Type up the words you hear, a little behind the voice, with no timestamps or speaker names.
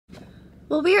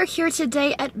Well, we are here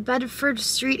today at Bedford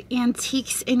Street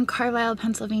Antiques in Carlisle,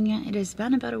 Pennsylvania. It has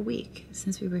been about a week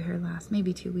since we were here last,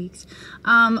 maybe 2 weeks.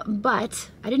 But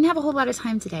I didn't have a whole lot of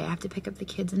time today. I have to pick up the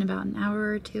kids in about an hour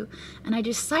or two. And I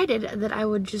decided that I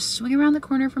would just swing around the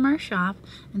corner from our shop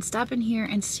and stop in here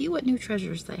and see what new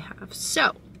treasures they have.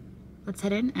 So let's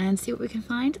head in and see what we can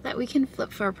find that we can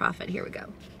flip for a profit. Here we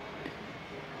go.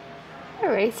 All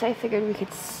right, so I figured we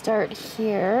could start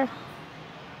here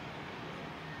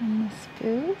in this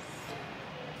booth.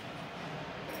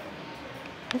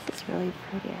 This is really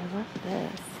pretty. I love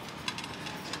this.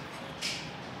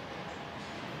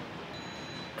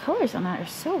 Colors on that are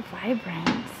so vibrant.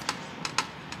 Let's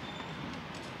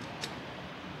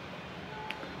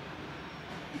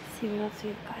see what else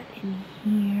we've got in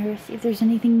here. See if there's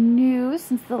anything new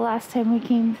since the last time we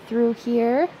came through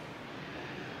here.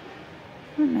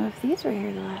 I don't know if these were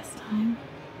here the last time.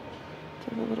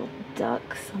 There's a little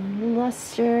duck, some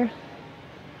luster.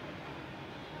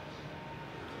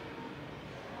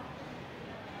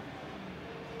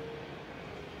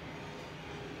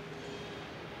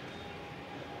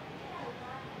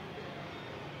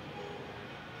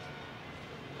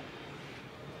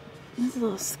 This is a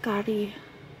little Scotty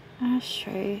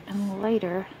ashtray and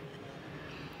lighter.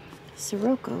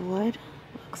 Sirocco wood,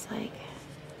 looks like.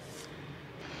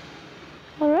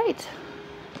 Alright.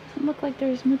 Doesn't look like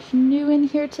there's much new in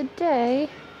here today.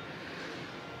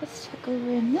 Let's check over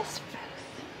in this booth.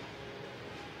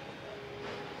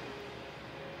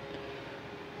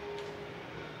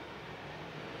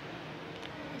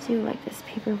 I do like this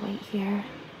paperweight here.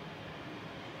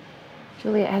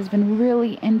 Juliet has been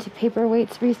really into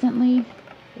paperweights recently. If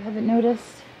you haven't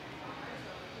noticed.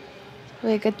 It's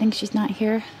really a good thing she's not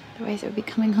here. Otherwise it would be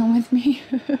coming home with me.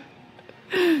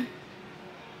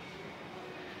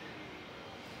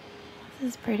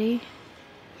 This is pretty.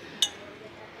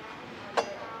 I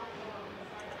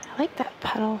like that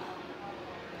petal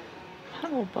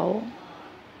bowl.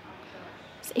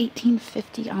 It's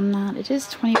 $18.50 on that. It is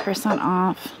 20%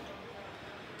 off.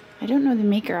 I don't know the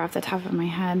maker off the top of my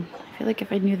head. I feel like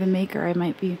if I knew the maker, I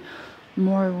might be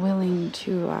more willing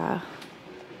to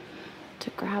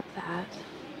grab that.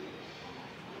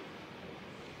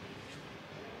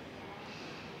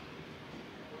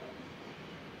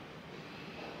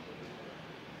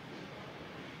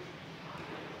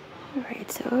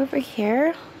 Alright, so over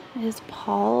here is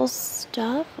Paul's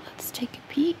stuff. Let's take a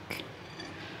peek.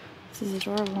 This is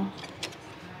adorable.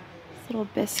 This little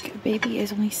bisque baby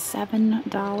is only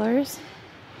 $7.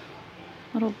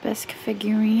 Little bisque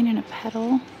figurine and a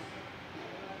petal.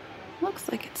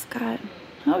 Looks like it's got,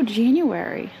 oh,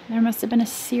 January. There must have been a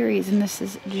series, and this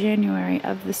is January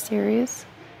of the series.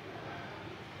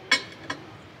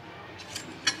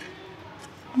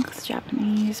 Looks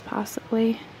Japanese,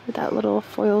 possibly, with that little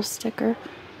foil sticker.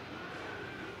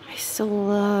 I still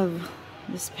love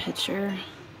this picture.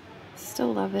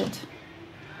 Still love it.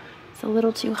 It's a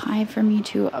little too high for me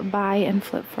to buy and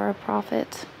flip for a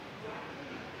profit.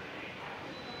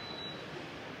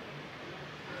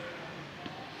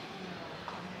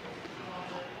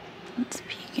 Let's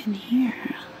peek in here.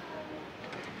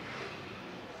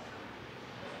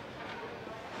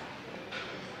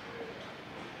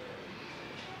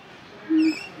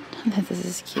 This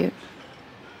is cute.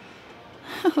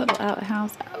 A little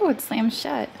outhouse. Oh, it's slammed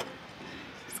shut.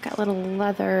 It's got little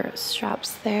leather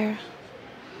straps there.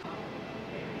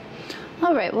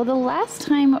 Alright, well, the last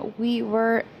time we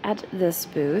were at this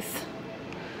booth,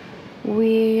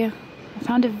 we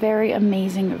found a very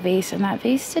amazing vase, and that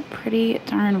vase did pretty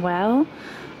darn well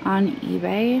on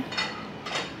eBay.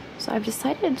 So I've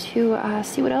decided to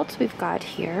see what else we've got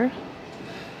here.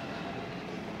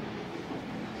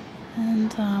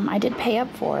 And I did pay up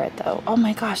for it, though. Oh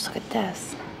my gosh, look at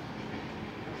this.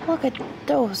 Look at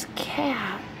those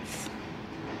cats.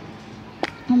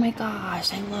 Oh my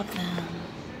gosh, I love them.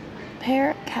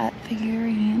 Pair cat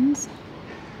figurines.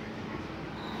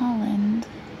 Holland.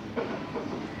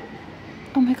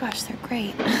 Oh my gosh, they're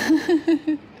great.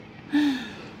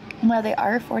 Well, they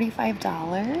are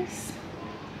 $45.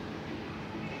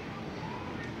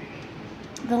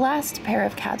 The last pair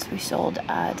of cats we sold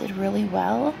did really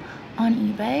well on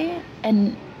eBay,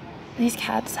 and these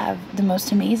cats have the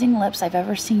most amazing lips I've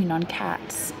ever seen on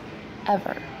cats,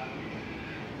 ever.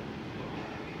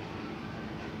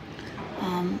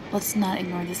 Let's not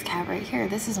ignore this cat right here.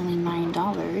 This is only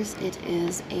 $9. It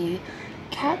is a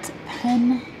cat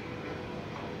pen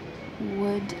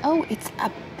wood. Oh, it's a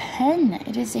pen.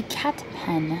 It is a cat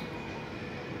pen.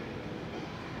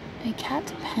 A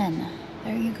cat pen.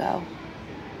 There you go.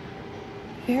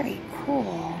 Very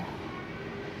cool.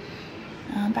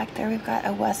 Back there we've got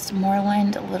a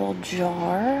Westmoreland little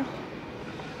jar.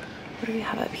 What do we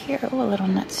have up here? Oh, a little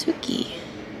Natsuki.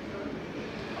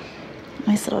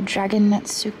 Nice little dragon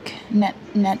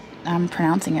Natsuki. I'm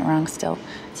pronouncing it wrong still.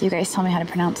 So you guys tell me how to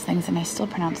pronounce things and I still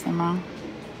pronounce them wrong.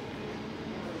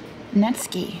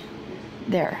 Netsuki.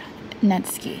 There.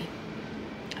 Netsuki.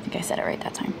 I think I said it right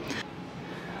that time.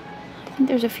 I think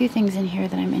there's a few things in here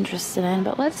that I'm interested in,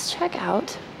 but let's check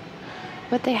out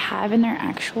what they have in their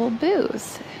actual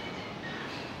booth.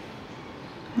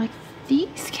 Like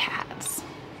these cats.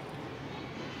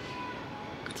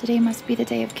 Today must be the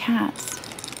day of cats.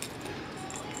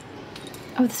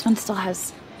 Oh, this one still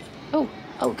has... Oh,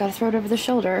 gotta throw it over the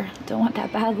shoulder. Don't want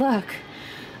that bad luck.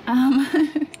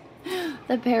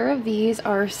 The pair of these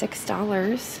are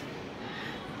 $6.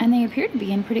 And they appear to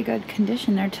be in pretty good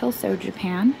condition. They're Tilso,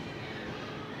 Japan.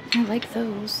 I like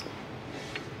those.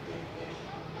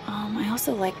 I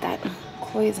also like that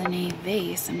cloisonne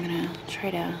vase. I'm gonna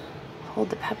try to hold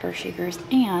the pepper shakers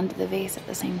and the vase at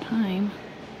the same time.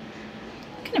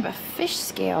 Kind of a fish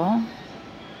scale.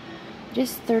 It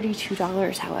is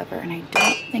 $32, however, and I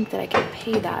don't think that I can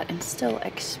pay that and still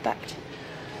expect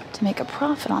to make a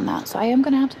profit on that. So I am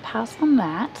gonna have to pass on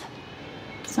that.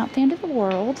 It's not the end of the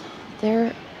world.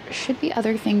 There should be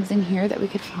other things in here that we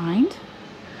could find,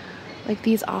 like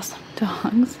these awesome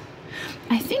dogs.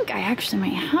 I think I actually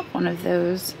might have one of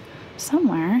those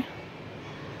somewhere.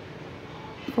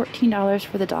 $14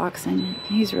 for the dachshund.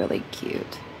 He's really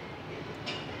cute.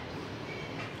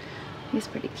 He's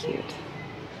pretty cute.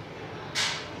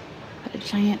 Got a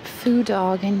giant foo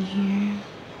dog in here.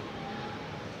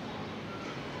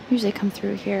 Usually come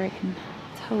through here, I can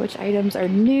tell which items are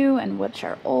new and which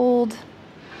are old.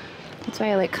 That's why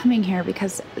I like coming here,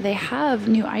 because they have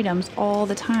new items all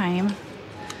the time.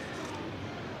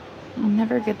 It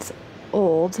never gets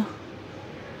old. A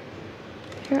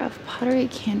pair of pottery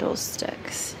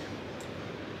candlesticks.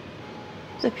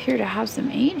 Those appear to have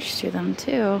some age to them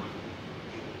too.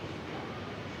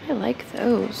 I like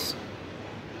those.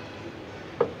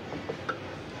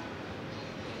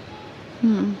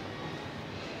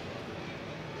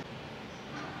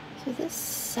 So this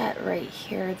set right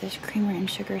here, this creamer and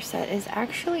sugar set, is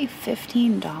actually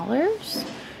 $15.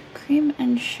 Cream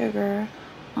and sugar,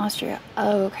 Austria.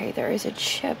 Oh, okay, there is a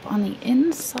chip on the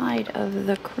inside of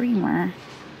the creamer.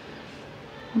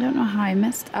 I don't know how I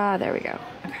missed. Ah, there we go.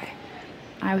 Okay.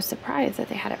 I was surprised that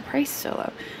they had it priced so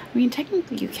low. I mean,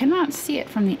 technically you cannot see it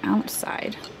from the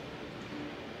outside.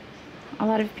 A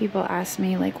lot of people ask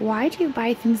me, like, why do you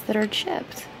buy things that are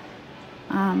chipped?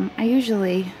 I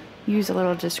usually use a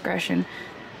little discretion.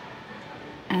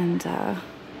 And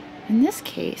in this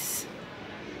case,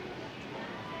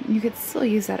 you could still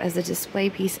use that as a display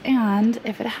piece. And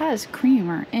if it has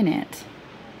creamer in it,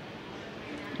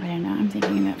 I don't know, I'm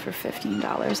thinking that for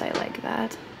 $15, I like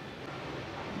that.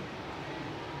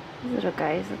 These little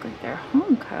guys look like they're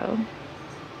Honko.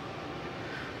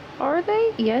 Are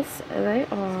they? Yes, they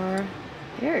are.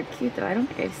 They're cute though. I don't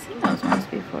think I've seen those ones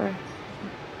before.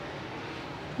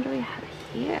 What do we have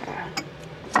here?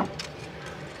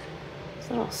 These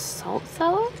little salt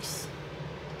cellars?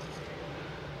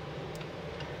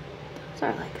 Those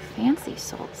are like fancy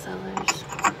salt cellars.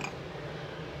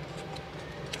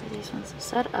 These ones, a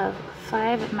set of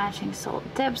 5 matching salt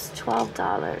dips,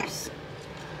 $12.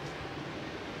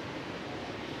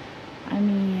 I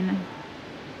mean,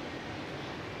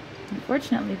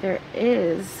 unfortunately there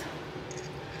is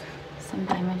some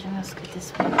damage. I'm going to scoot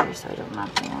this over so I don't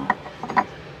knock them off.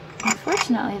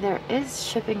 Unfortunately there is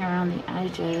shipping around the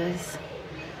edges,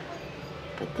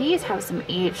 but these have some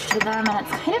age to them, and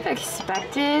it's kind of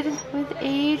expected with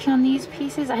age on these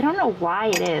pieces. I don't know why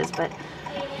it is, but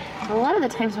a lot of the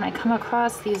times when I come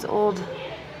across these old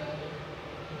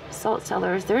salt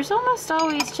cellars, there's almost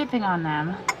always chipping on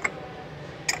them.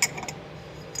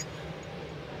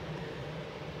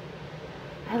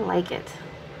 I like it.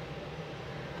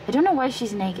 I don't know why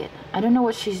she's naked. I don't know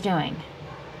what she's doing.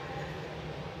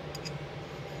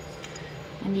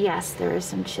 And yes, there is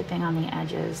some chipping on the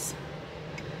edges.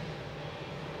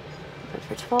 But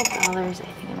for $12, I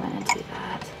think I'm going to do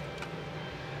that.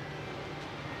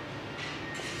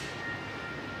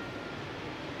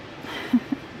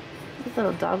 These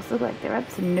little dogs look like they're up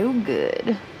to no good.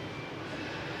 Let's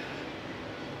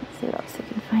see what else I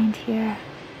can find here.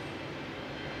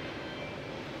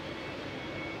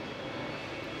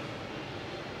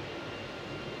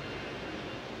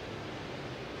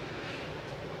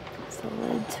 The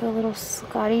lid to a little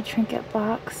Scotty trinket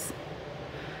box.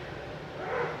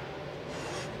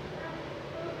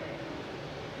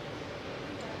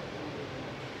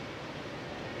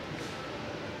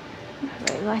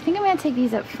 Alright, well I think I'm going to take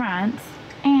these up front,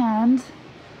 and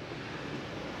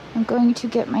I'm I'm going to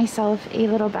get myself a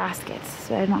little basket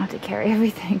so I don't have to carry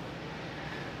everything.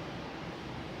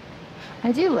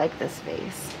 I do like this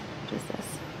vase. What is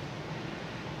this?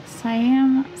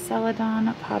 Siam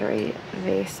Celadon pottery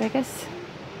vase. I guess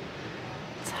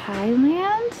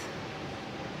Thailand?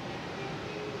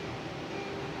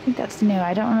 I think that's new.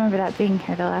 I don't remember that being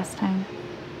here the last time.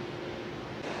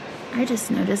 I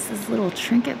just noticed this little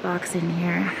trinket box in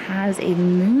here has a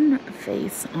moon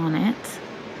face on it.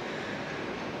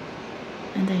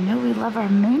 And I know we love our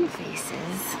moon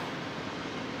faces.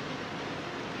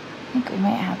 I think we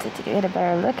might have to get a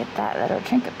better look at that little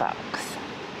trinket box.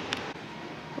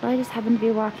 Well, I just happened to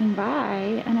be walking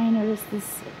by and I noticed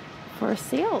this for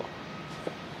sale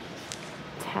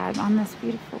tag on this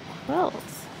beautiful quilt.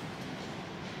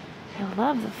 I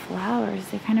love the flowers.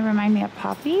 They kind of remind me of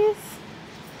poppies.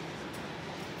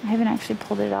 I haven't actually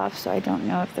pulled it off, so I don't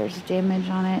know if there's damage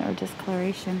on it or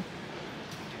discoloration.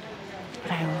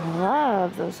 But I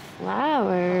love those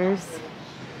flowers.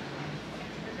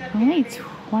 Only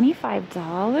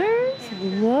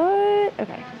 $25? What?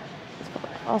 Okay, let's pull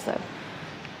it. Also,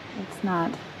 let's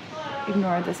not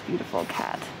ignore this beautiful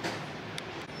cat.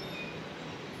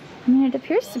 I mean, it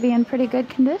appears to be in pretty good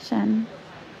condition.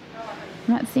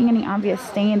 I'm not seeing any obvious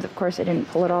stains. Of course, I didn't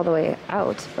pull it all the way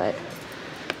out, but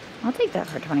I'll take that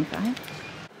for $25.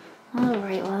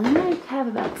 Alright, well, I'm going to have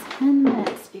about 10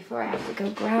 minutes before I have to go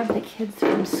grab the kids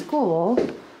from school.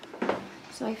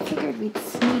 So I figured we'd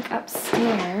sneak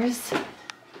upstairs.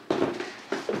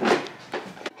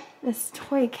 This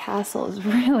toy castle is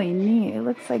really neat. It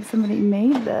looks like somebody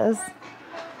made this.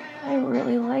 I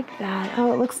really like that.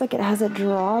 Oh, it looks like it has a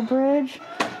drawbridge.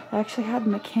 I actually had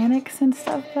mechanics and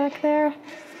stuff back there.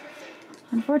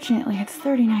 Unfortunately, it's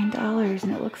 $39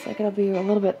 and it looks like it'll be a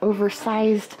little bit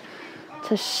oversized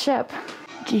to ship.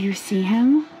 Do you see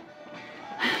him?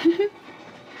 Here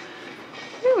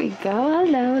we go.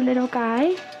 Hello, little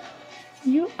guy.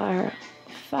 You are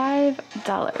 $5.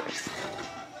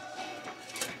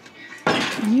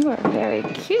 And you are very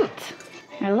cute.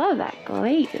 I love that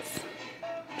glaze.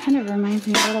 Kind of reminds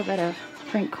me a little bit of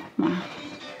Frank Coma.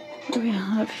 What do we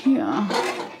have here?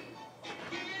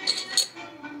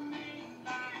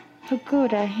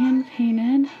 Pagoda, hand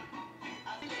painted.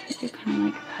 I do kind of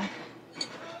like that.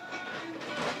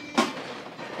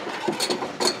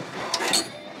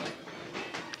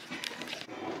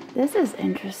 This is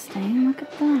interesting. Look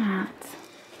at that.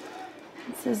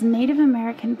 It says Native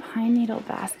American Pine Needle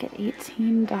Basket,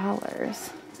 $18.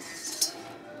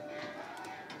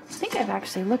 I think I've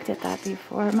actually looked at that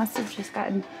before. It must have just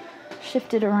gotten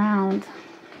shifted around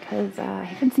because I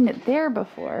haven't seen it there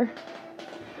before.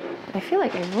 But I feel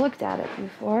like I've looked at it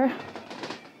before.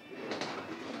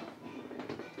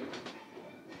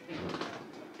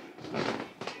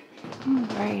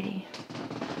 Alrighty.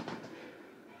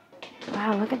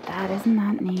 Wow, look at that. Isn't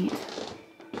that neat?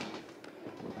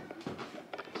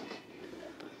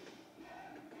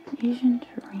 Asian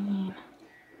terrain.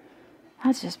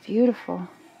 That's just beautiful.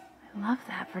 I love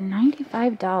that for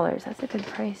 $95. That's a good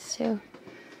price too.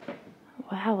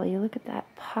 Wow, will you look at that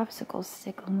popsicle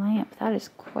stick lamp? That is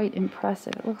quite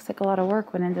impressive. It looks like a lot of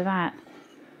work went into that.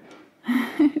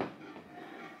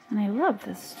 And I love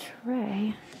this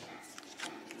tray.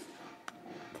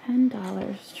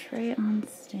 $10 tray on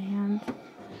stand.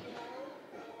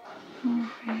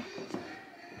 Alright.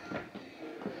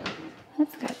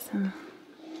 That's got some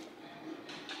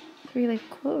 3-leaf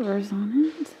clovers on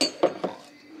it.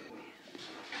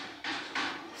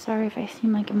 Sorry if I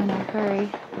seem like I'm in a hurry.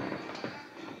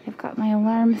 I've got my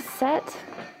alarm set.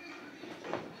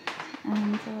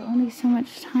 And only so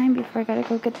much time before I gotta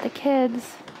go get the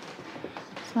kids.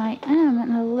 So I am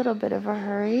in a little bit of a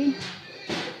hurry.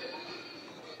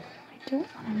 I don't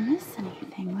want to miss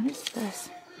anything. What is this?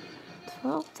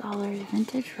 $12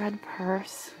 vintage red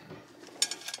purse.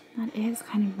 That is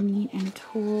kind of neat and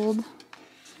tooled. It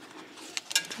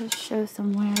does show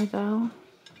some wear though.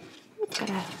 It's got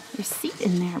a receipt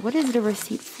in there. What is it a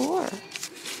receipt for?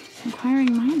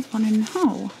 Inquiring minds want to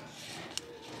know.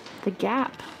 The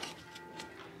Gap.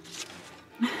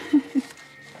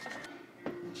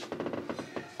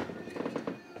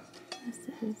 This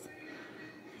is,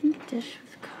 I think, dish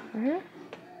with cover.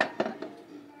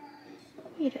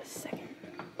 Wait a second.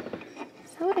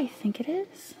 Is that what I think it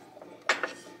is?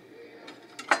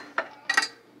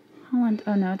 Holland,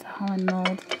 oh no, it's a Holland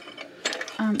mold.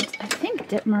 I think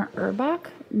Dittmar Urbach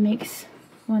makes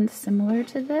one similar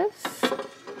to this.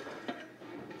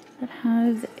 That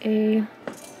has a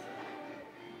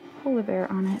polar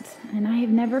bear on it. And I have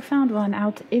never found one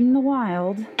out in the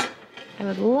wild. I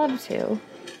would love to.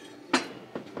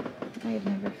 But I have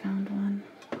never found one.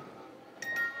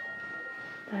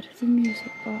 But that? The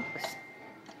music box.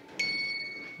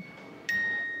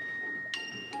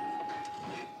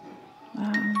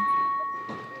 Wow.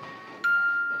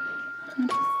 What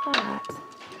is that?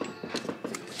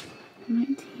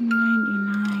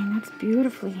 $19.99. That's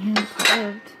beautifully hand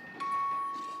carved.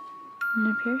 And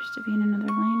it appears to be in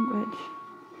another language.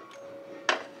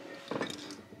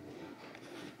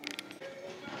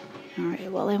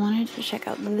 Alright, well, I wanted to check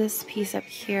out this piece up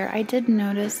here. I did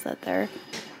notice that there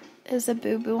is a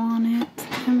boo-boo on it.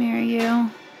 Come here, you.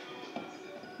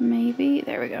 Maybe.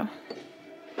 There we go.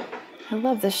 I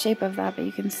love the shape of that, but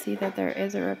you can see that there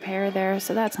is a repair there,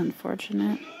 so that's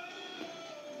unfortunate.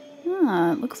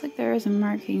 Ah, it looks like there is a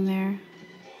marking there.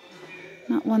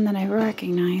 Not one that I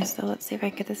recognize, so let's see if I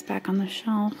can get this back on the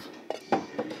shelf.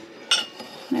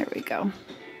 There we go.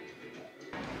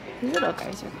 These little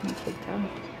guys are kind of cute, though.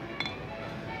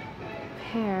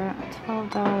 Pair at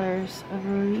 $12 of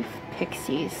leaf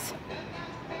pixies.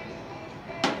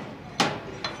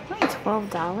 Only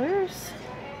 $12?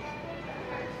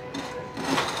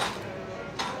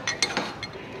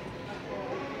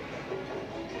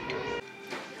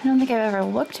 I don't think I've ever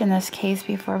looked in this case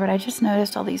before, but I just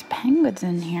noticed all these penguins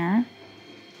in here.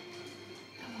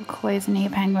 Little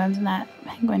cloisonne penguins, and that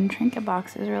penguin trinket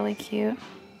box is really cute.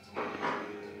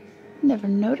 Never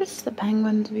noticed the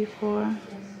penguins before.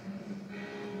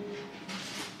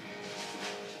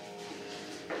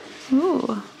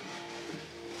 Ooh.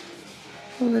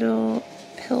 A little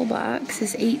pill box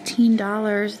is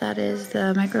 $18. That is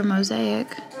the micro mosaic.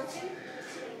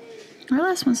 Our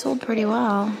last one sold pretty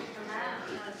well.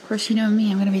 Of course, you know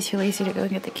me, I'm gonna be too lazy to go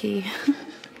and get the key.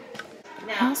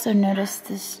 I also noticed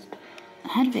this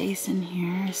head vase in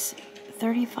here is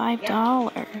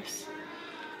 $35.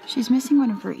 She's missing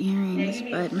one of her earrings,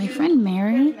 but my friend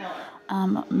Mary,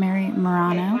 Mary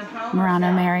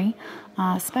Mary,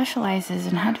 specializes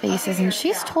in head vases, and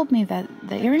she's told me that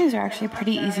the earrings are actually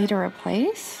pretty easy to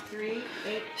replace.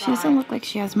 She doesn't look like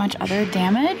she has much other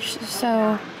damage,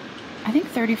 so I think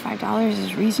 $35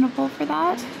 is reasonable for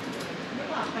that.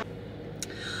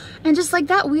 And just like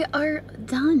that, we are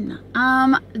done.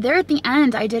 There at the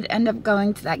end, I did end up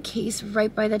going to that case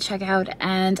right by the checkout,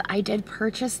 and I did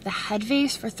purchase the head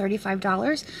vase for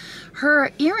 $35. Her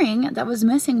earring that was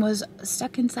missing was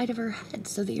stuck inside of her head,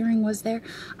 so the earring was there.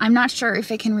 I'm not sure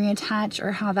if it can reattach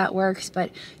or how that works,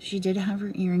 but she did have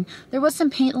her earring. There was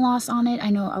some paint loss on it. I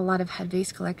know a lot of head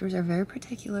vase collectors are very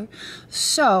particular,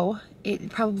 so it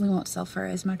probably won't sell for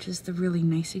as much as the really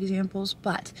nice examples,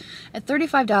 but at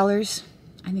 $35,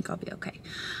 I think I'll be okay.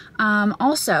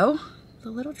 Also, the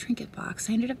little trinket box.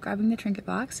 I ended up grabbing the trinket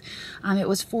box. It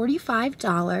was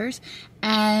 $45,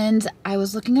 and I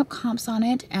was looking up comps on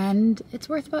it, and it's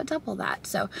worth about double that.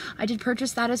 So I did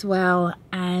purchase that as well,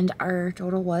 and our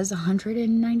total was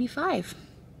 $195.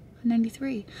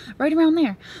 93, right around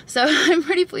there. So I'm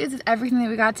pretty pleased with everything that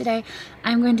we got today.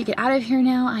 I'm going to get out of here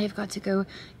now. I have got to go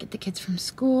get the kids from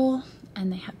school,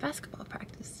 and they have basketball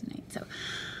practice tonight. So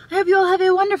I hope you all have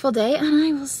a wonderful day, and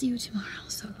I will see you tomorrow.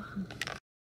 So long.